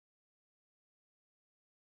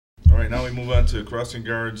right, now we move on to crossing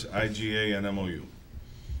guards, IGA, and MOU.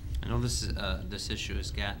 I know this issue has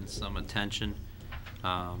gotten some attention.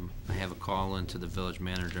 I have a call into the village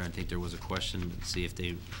manager. I think there was a question to see if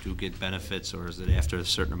they do get benefits or is it after a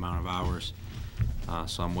certain amount of hours.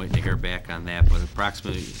 So I'm waiting to hear back on that. But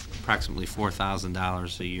approximately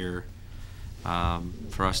 $4,000 a year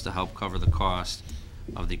for us to help cover the cost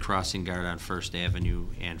of the crossing guard on First Avenue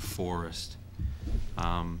and Forest.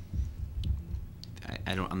 I'm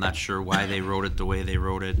not sure why they wrote it the way they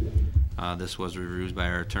wrote it. This was reviewed by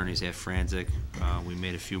our attorneys at Franzik. We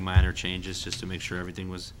made a few minor changes just to make sure everything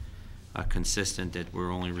was consistent, that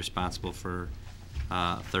we're only responsible for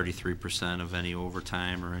 33% of any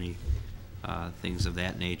overtime or any things of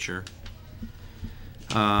that nature.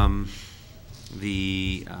 I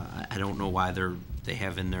don't know why they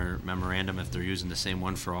have in their memorandum if they're using the same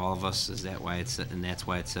one for all of us. Is that why and that's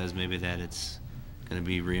why it says maybe that it's going to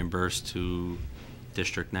be reimbursed to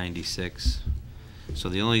District 96. So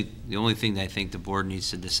the only thing that I think the board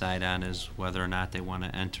needs to decide on is whether or not they want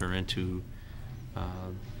to enter into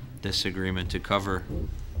this agreement to cover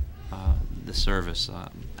the service.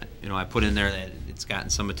 I put in there that it's gotten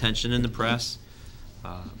some attention in the press.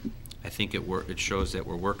 I think it shows that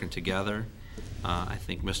we're working together. I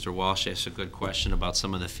think Mr. Walsh asked a good question about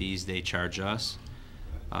some of the fees they charge us.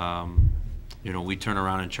 We turn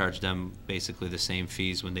around and charge them basically the same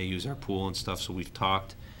fees when they use our pool and stuff. So we've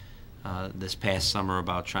talked this past summer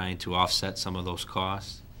about trying to offset some of those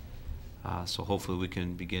costs. So hopefully we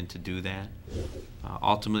can begin to do that.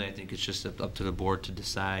 Ultimately, I think it's just up to the board to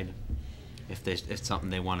decide if it's something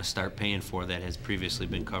they want to start paying for that has previously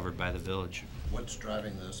been covered by the village. What's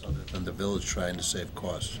driving this other than the village trying to save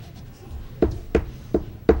costs?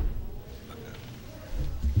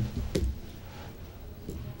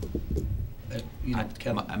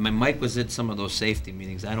 My Mike was at some of those safety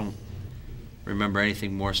meetings. I don't remember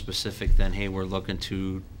anything more specific than, hey, we're looking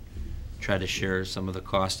to try to share some of the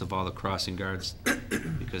cost of all the crossing guards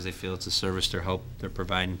because they feel it's a service they're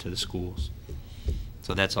providing to the schools.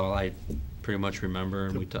 So that's all I pretty much remember.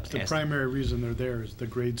 And the primary reason they're there is the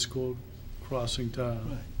grade school crossing to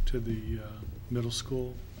the middle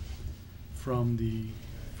school from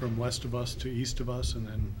west of us to east of us and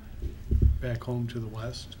then back home to the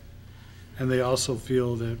west. And they also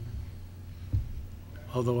feel that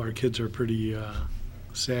although our kids are pretty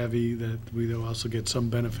savvy, that we also get some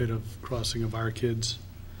benefit of crossing of our kids.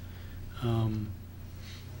 And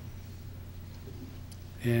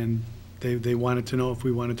they wanted to know if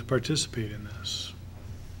we wanted to participate in this.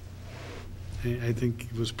 I think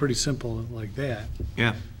it was pretty simple like that.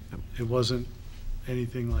 Yeah. It wasn't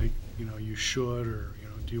anything like, you should or,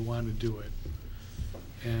 do you want to do it?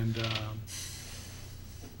 And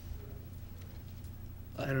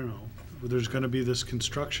I don't know. There's going to be this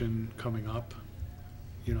construction coming up.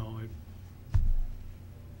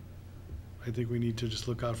 I think we need to just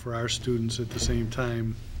look out for our students at the same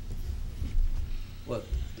time. Well,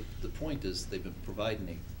 the point is they've been providing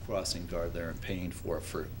a crossing guard there and paying for it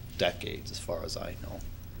for decades, as far as I know.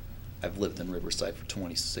 I've lived in Riverside for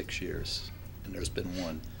 26 years, and there's been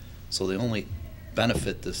one. So the only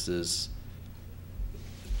benefit this is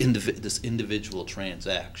this individual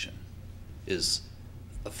transaction is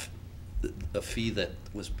a fee that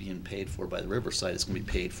was being paid for by the Riverside is going to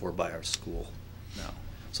be paid for by our school now.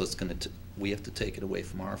 So it's going to we have to take it away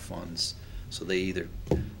from our funds, so they either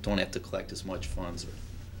don't have to collect as much funds or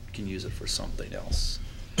can use it for something else.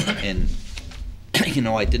 And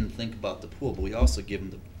I didn't think about the pool, but we also give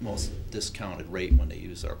them the most discounted rate when they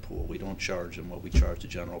use our pool. We don't charge them what we charge the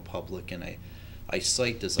general public. And I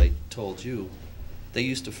cite, as I told you, they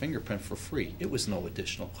used to fingerprint for free. It was no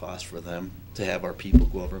additional cost for them to have our people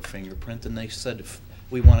go over and fingerprint, and they said if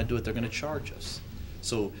we want to do it, they're going to charge us.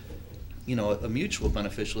 So, a mutual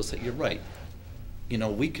beneficial is that you're right.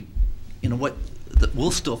 We could,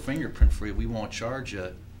 we'll still fingerprint for you. We won't charge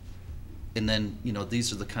you. And then,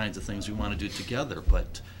 these are the kinds of things we want to do together.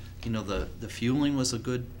 But, the fueling was a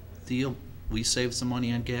good deal. We saved some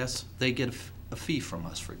money on gas. They get a fee from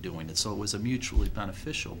us for doing it. So it was a mutually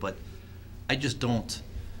beneficial. But I just don't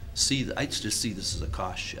see I just see this as a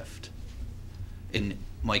cost shift. And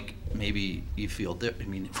Mike, maybe you feel different.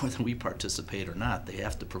 I mean, whether we participate or not, they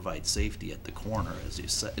have to provide safety at the corner, as you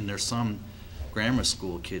said. And there's some grammar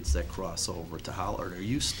school kids that cross over to Holler. There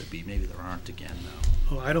used to be. Maybe there aren't again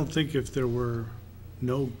now. Oh, I don't think if there were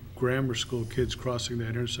no grammar school kids crossing that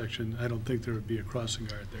intersection, I don't think there would be a crossing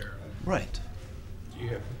guard there. Right. You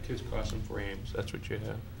have kids crossing for Ames. That's what you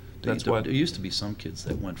have. That's why there used to be some kids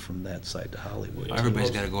that went from that side to Hollywood.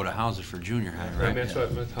 Everybody's got to go to Hauser for junior high, right? That's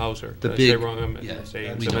what with Hauser. The Did big, I say wrong? I meant yeah, to say we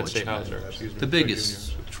Ames. know I meant what to say you meant. Hauser. Excuse me. The for biggest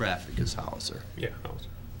juniors. traffic is Hauser. Yeah, Hauser.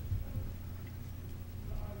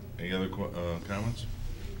 Any other comments?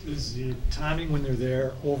 Does the timing when they're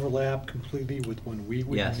there overlap completely with when we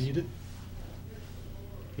would Yes. need it?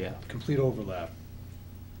 Yeah. Complete overlap.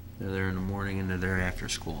 They're there in the morning and they're there after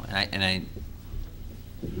school. And I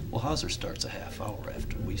Well, Hauser starts a half hour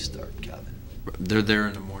after we start, Kevin. they're there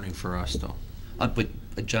in the morning for us though. But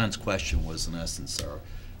John's question was, in essence, are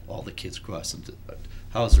all the kids crossing?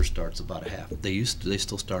 Hauser starts about a half. They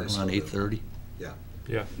still start They around still do. 8:30. Yeah.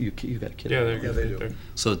 Yeah. You got a kid. Yeah, around they're they good. do.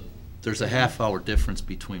 So there's a half-hour difference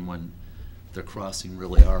between when they're crossing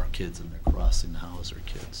really our kids and they're crossing the Hauser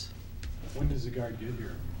kids. When does the guard get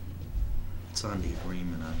here? It's on the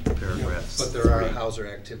agreement on paragraph. But there are 3. Hauser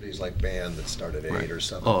activities like band that start at 8 Right. or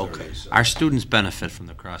 7:30. Oh, okay. so Our students benefit from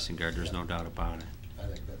the crossing guard, there's no doubt about it. I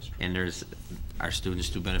think that's true. And our students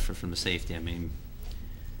do benefit from the safety. I mean,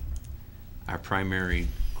 our primary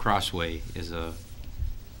crossway is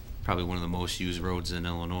probably one of the most used roads in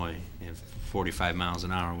Illinois, and 45 miles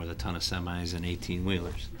an hour with a ton of semis and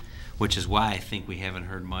 18-wheelers, which is why I think we haven't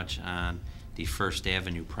heard much on the First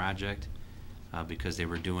Avenue project, because they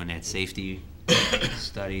were doing that safety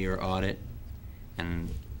study or audit,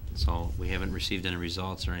 and so we haven't received any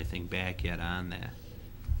results or anything back yet on that.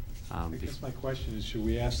 I guess my question is, should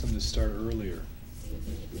we ask them to start earlier?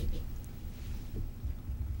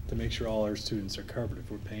 To make sure all our students are covered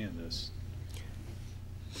if we're paying this.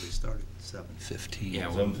 They start at 7:15. Yeah,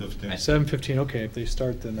 7:15. 7:15, okay, if they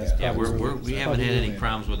start, then that's Yeah, probably. we haven't had any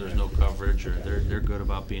problems where there's no coverage, or they're good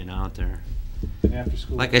about being out there. And after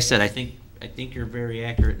school. Like I said, I think you're very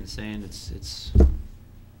accurate in saying it's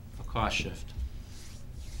a cost shift.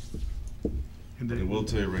 And I will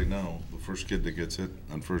tell you right now, the first kid that gets hit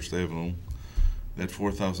on First Avenue, that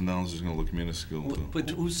 $4,000 is gonna look minuscule too. But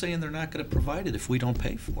who's saying they're not going to provide it if we don't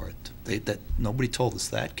pay for it? Nobody told us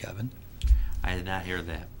that, Kevin. I did not hear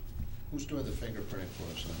that. Who's doing the fingerprinting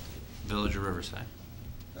for us now? Village of Riverside.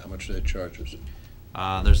 How much do they charge us?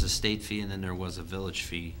 There's a state fee and then there was a village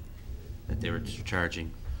fee that they were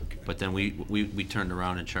charging. But then we turned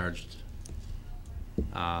around and charged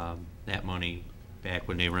that money back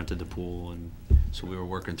when they rented the pool, and so we were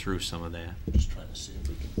working through some of that. Just trying to see if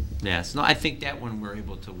we can. Yes, no, I think that one we're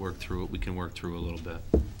able to work through it. We can work through a little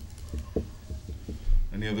bit.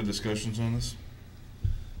 Any other discussions on this?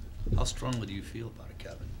 How strongly do you feel about it,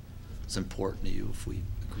 Kevin? It's important to you if we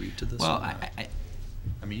agree to this? Well, or not?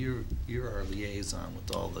 I mean, you're our liaison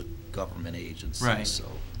with all the government agencies, Right. so.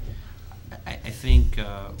 I think,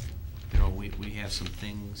 we have some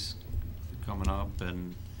things coming up,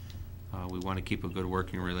 and we want to keep a good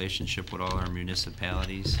working relationship with all our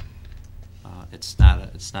municipalities. It's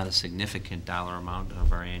not a significant dollar amount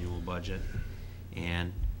of our annual budget,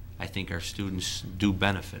 and I think our students do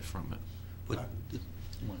benefit from it. But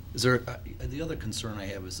is there, the other concern I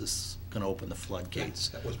have is this going to open the floodgates?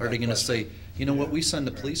 That was Are my they going to question. say, you know what, we send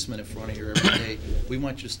a policeman in front of here every day, we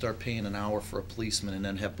want you to start paying an hour for a policeman and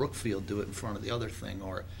then have Brookfield do it in front of the other thing?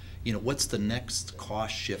 Or, what's the next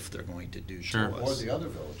cost shift they're going to do to Sure. Or us? the other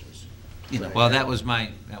villages. Well, that was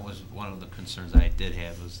one of the concerns I did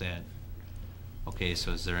have, was that, okay,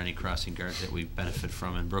 so is there any crossing guards that we benefit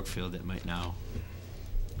from in Brookfield that we might now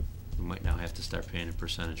have to start paying a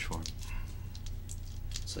percentage for?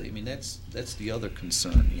 So, I mean, that's the other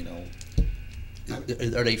concern,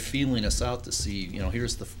 Are they feeling us out to see,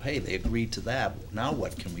 here's hey, they agreed to that, now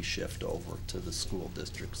what can we shift over to the school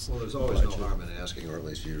districts? Well, there's always no budget? harm in asking, or at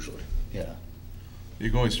least usually. Yeah. You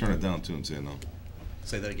can always turn it down too and say no.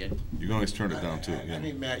 Say that again? You can always turn it down too. I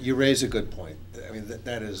mean, Matt, you raise a good point. I mean,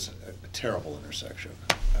 that is a terrible intersection.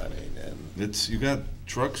 I mean, and, You got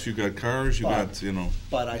trucks, you got cars, you got,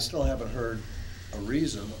 but I still haven't heard a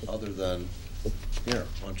reason other than, here,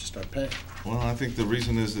 why don't you start paying? well, I think the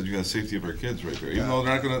reason is that you got safety of our kids right there. Even though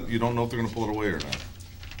they're not gonna, you don't know if they're gonna pull it away or not.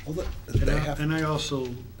 Well, And they I, have. and I also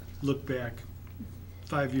look back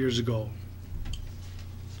 5 years ago,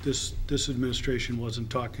 this administration wasn't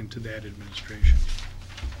talking to that administration.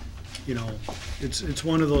 It's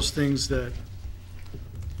one of those things that,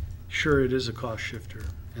 sure, it is a cost shifter,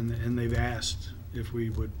 and they've asked if we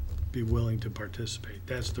would be willing to participate.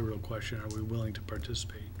 That's the real question, are we willing to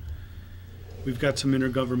participate? We've got some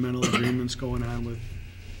intergovernmental agreements going on with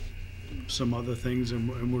some other things,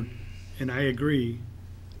 and I agree,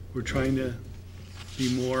 we're trying to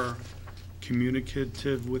be more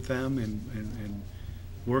communicative with them and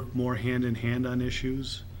work more hand in hand on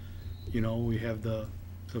issues. We have the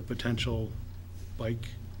potential bike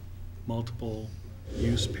multiple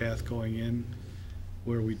use path going in,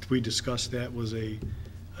 where we discussed that was a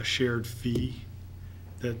shared fee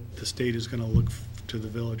that the state is going to look to the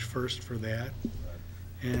village first for that,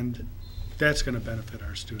 and that's going to benefit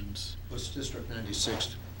our students. What's District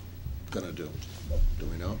 96 gonna do? Do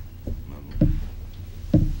we know?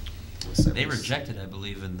 They rejected, I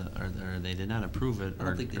believe, or they did not approve it, I or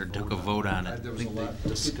don't think they took a voted vote on on it. it There I was a think lot they of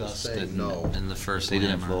people discussed saying it. no. in the first They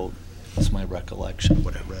didn't hammer. vote. That's my recollection of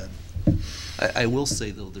what I read. I will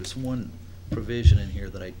say, though, there's one provision in here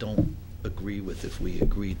that I don't agree with if we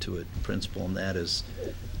agree to it in principle, and that is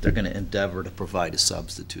they're gonna endeavor to provide a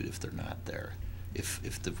substitute if they're not there.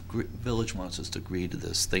 If the village wants us to agree to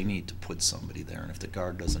this, they need to put somebody there, and if the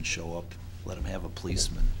guard doesn't show up, let them have a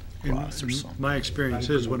policeman cross or And something. my experience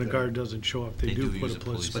I is agree when a with guard doesn't show up, they They do do put use a a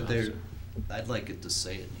police police But officer. they're, I'd like it to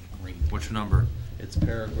say it in the agreement. Which number? It's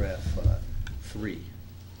paragraph 3.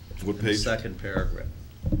 What in the page? second paragraph.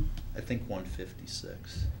 I think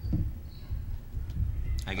 156.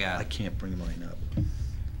 I got I it. can't bring mine up. The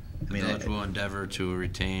I mean, village will endeavor to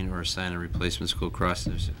retain or assign a replacement school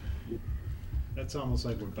crossing. That's almost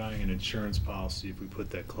like we're buying an insurance policy if we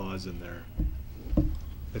put that clause in there.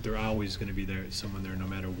 That they're always gonna be there, someone there no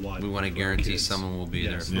matter what. We want to for our guarantee kids. someone will be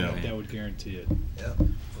there. Yes, for Yeah. the- that would guarantee it. Yeah. If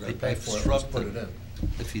we're gonna pay I for it, let's struck put it the-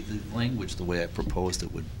 in. If you, the language, the way I proposed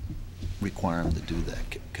it would require them to do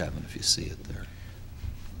that, Kevin, if you see it there.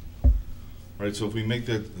 All right, so if we make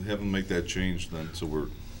that, have them make that change then, so we're,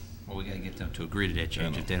 Well, we got to get them to agree to that I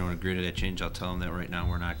change. know. If they don't agree to that change, I'll tell them that right now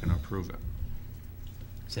we're not going to approve it.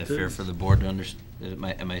 Is that Good. fair for the board to understand?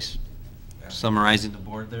 Am I summarizing the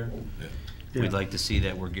board there? Yeah. We'd like to see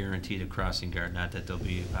that we're guaranteed a crossing guard, not that there'll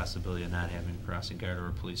be a possibility of not having a crossing guard or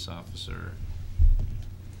a police officer.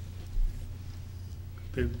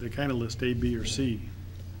 They kind of list A, B, or C,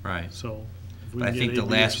 Right. so. if we But I can think get the A,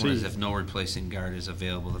 B, or last one is C- if no replacing guard is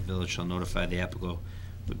available, the village shall notify the applicant.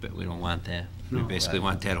 We don't want that. We No. basically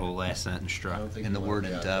want that whole last sentence I struck. don't think And the you word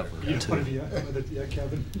wanna be out endeavor. there. You don't wanna be out, yeah,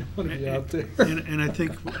 Kevin, you don't wanna be out there. And I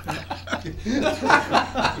think,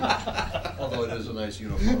 Although it is a nice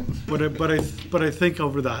uniform. but I think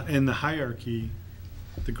in the hierarchy,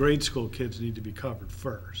 the grade school kids need to be covered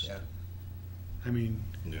first. Yeah. I mean,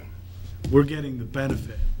 yeah. we're getting the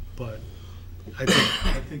benefit, but I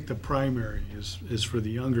think the primary is for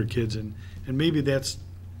the younger kids, and maybe that's,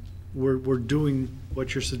 we're doing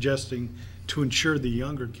what you're suggesting to ensure the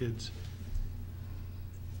younger kids,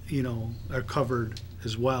 are covered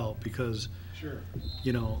as well, because, Sure.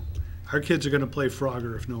 our kids are gonna play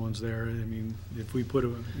Frogger if no one's there. I mean, if we put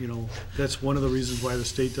that's one of the reasons why the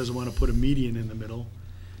state doesn't wanna put a median in the middle,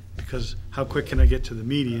 because how quick can I get to the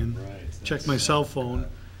median? Right. Check my cell phone,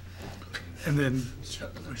 and then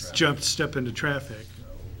step into traffic,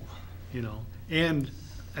 And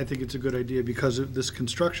I think it's a good idea because this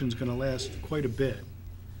construction's gonna last quite a bit.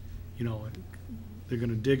 They're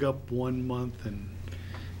gonna dig up 1 month and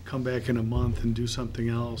come back in a month and do something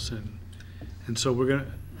else, and so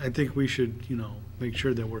I think we should, make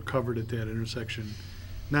sure that we're covered at that intersection,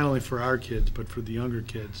 not only for our kids, but for the younger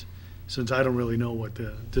kids, since I don't really know what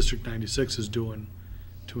the District 96 is doing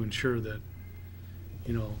to ensure that,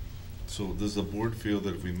 So does the board feel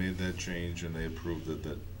that if we made that change and they approved it,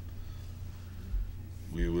 that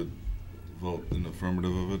we would vote in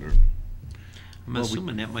affirmative of it, or? I'm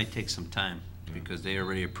assuming that might take some time, because they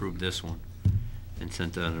already approved this one and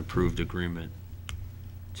sent an approved agreement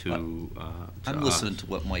to I'm us. listening to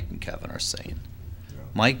what Mike and Kevin are saying.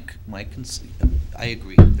 Mike can see, I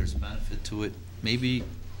agree, there's a benefit to it. Maybe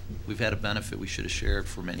we've had a benefit we should have shared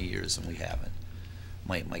for many years and we haven't.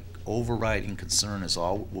 My overriding concern is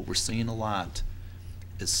what we're seeing a lot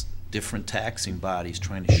is different taxing bodies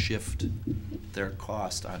trying to shift their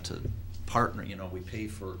cost onto partner. We pay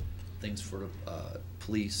for things for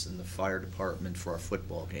police and the fire department for our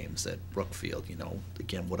football games at Brookfield.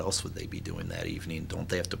 Again, what else would they be doing that evening? Don't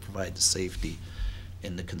they have to provide the safety?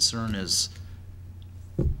 And the concern is,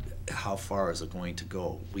 how far is it going to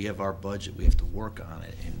go? We have our budget, we have to work on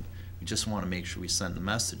it, and we just want to make sure we send the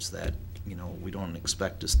message that, we don't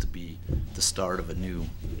expect this to be the start of a new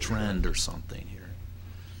trend or something here.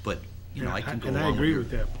 But, I can go along and I agree your-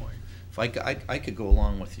 with that point. If I could go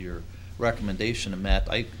along with your recommendation, and Matt,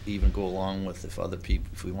 I even go along with if other people,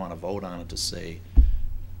 if we want to vote on it, to say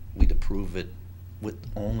we'd approve it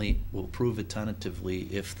we'll approve it tentatively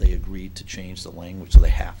if they agree to change the language, so they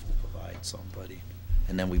have to provide somebody.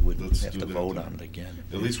 And then we wouldn't Let's have do to that vote then. on it again.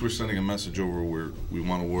 At least we're sending a message over where we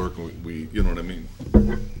want to work, we, you know what I mean?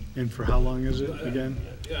 And for how long is it again?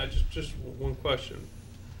 Yeah, just one question.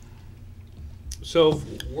 So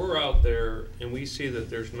if we're out there and we see that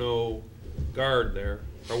there's no guard there,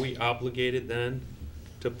 are we obligated then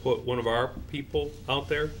to put one of our people out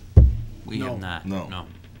there? We No. have not, No. no.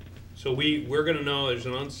 So we're gonna know there's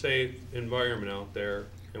an unsafe environment out there,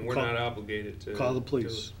 and we're Call- not obligated to. Call the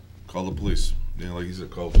police. Call the police. Yeah, like you said,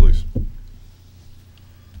 call the police.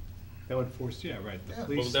 That would force, yeah, right, the Yeah.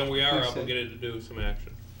 police. Well, then we are police said- obligated to do some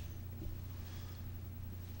action.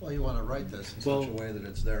 Well, you want to write this in Well, such a way that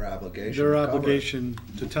it's their obligation. Their to cover it. obligation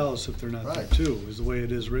to tell us if they're not there Right. too, is the way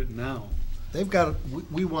it is written now. They've got,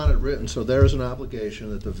 we want it written, so there is an obligation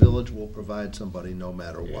that the village will provide somebody no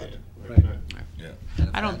matter what. Right. Yeah.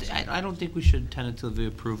 I don't think we should tentatively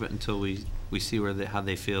approve it until we see how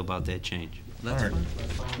they feel about that change. That's All right.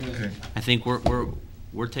 fine. Okay. I think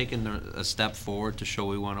we're taking a step forward to show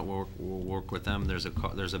we want to work with them. There's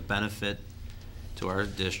a benefit to our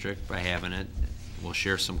district by having it. We'll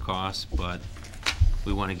share some costs, but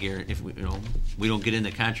we want to guarantee, if we don't get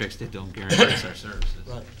into contracts that don't guarantee us our services.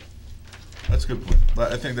 Right. That's a good point.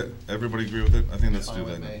 I think that, everybody agree with it? I think let's do Fine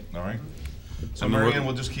with that. me. All right? So I mean, Marion,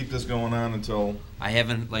 we'll just keep this going on until, I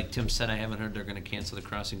haven't, like Tim said, I haven't heard they're gonna cancel the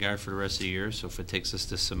crossing guard for the rest of the year, so if it takes us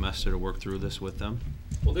this semester to work through this with them,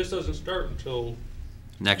 Well, this doesn't start until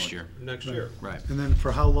next year. next year. Right. And then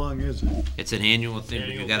for how long is it? It's an annual thing, you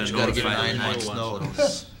Annual gotta thing. You gotta give notify them 9 months once.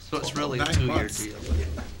 notice. So it's really a 2-year deal.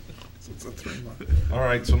 all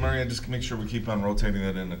right, so Marion, just make sure we keep on rotating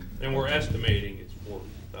that in. And we're estimating it's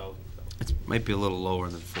 40,000. It might be a little lower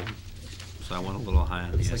than 40, so I went a little high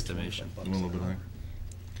on the estimation. You want a little bit higher?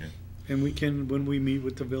 Okay. And we can, when we meet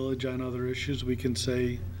with the village on other issues, we can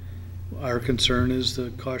say, our concern is the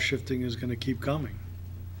cost shifting is gonna keep coming.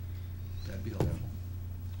 That'd be all.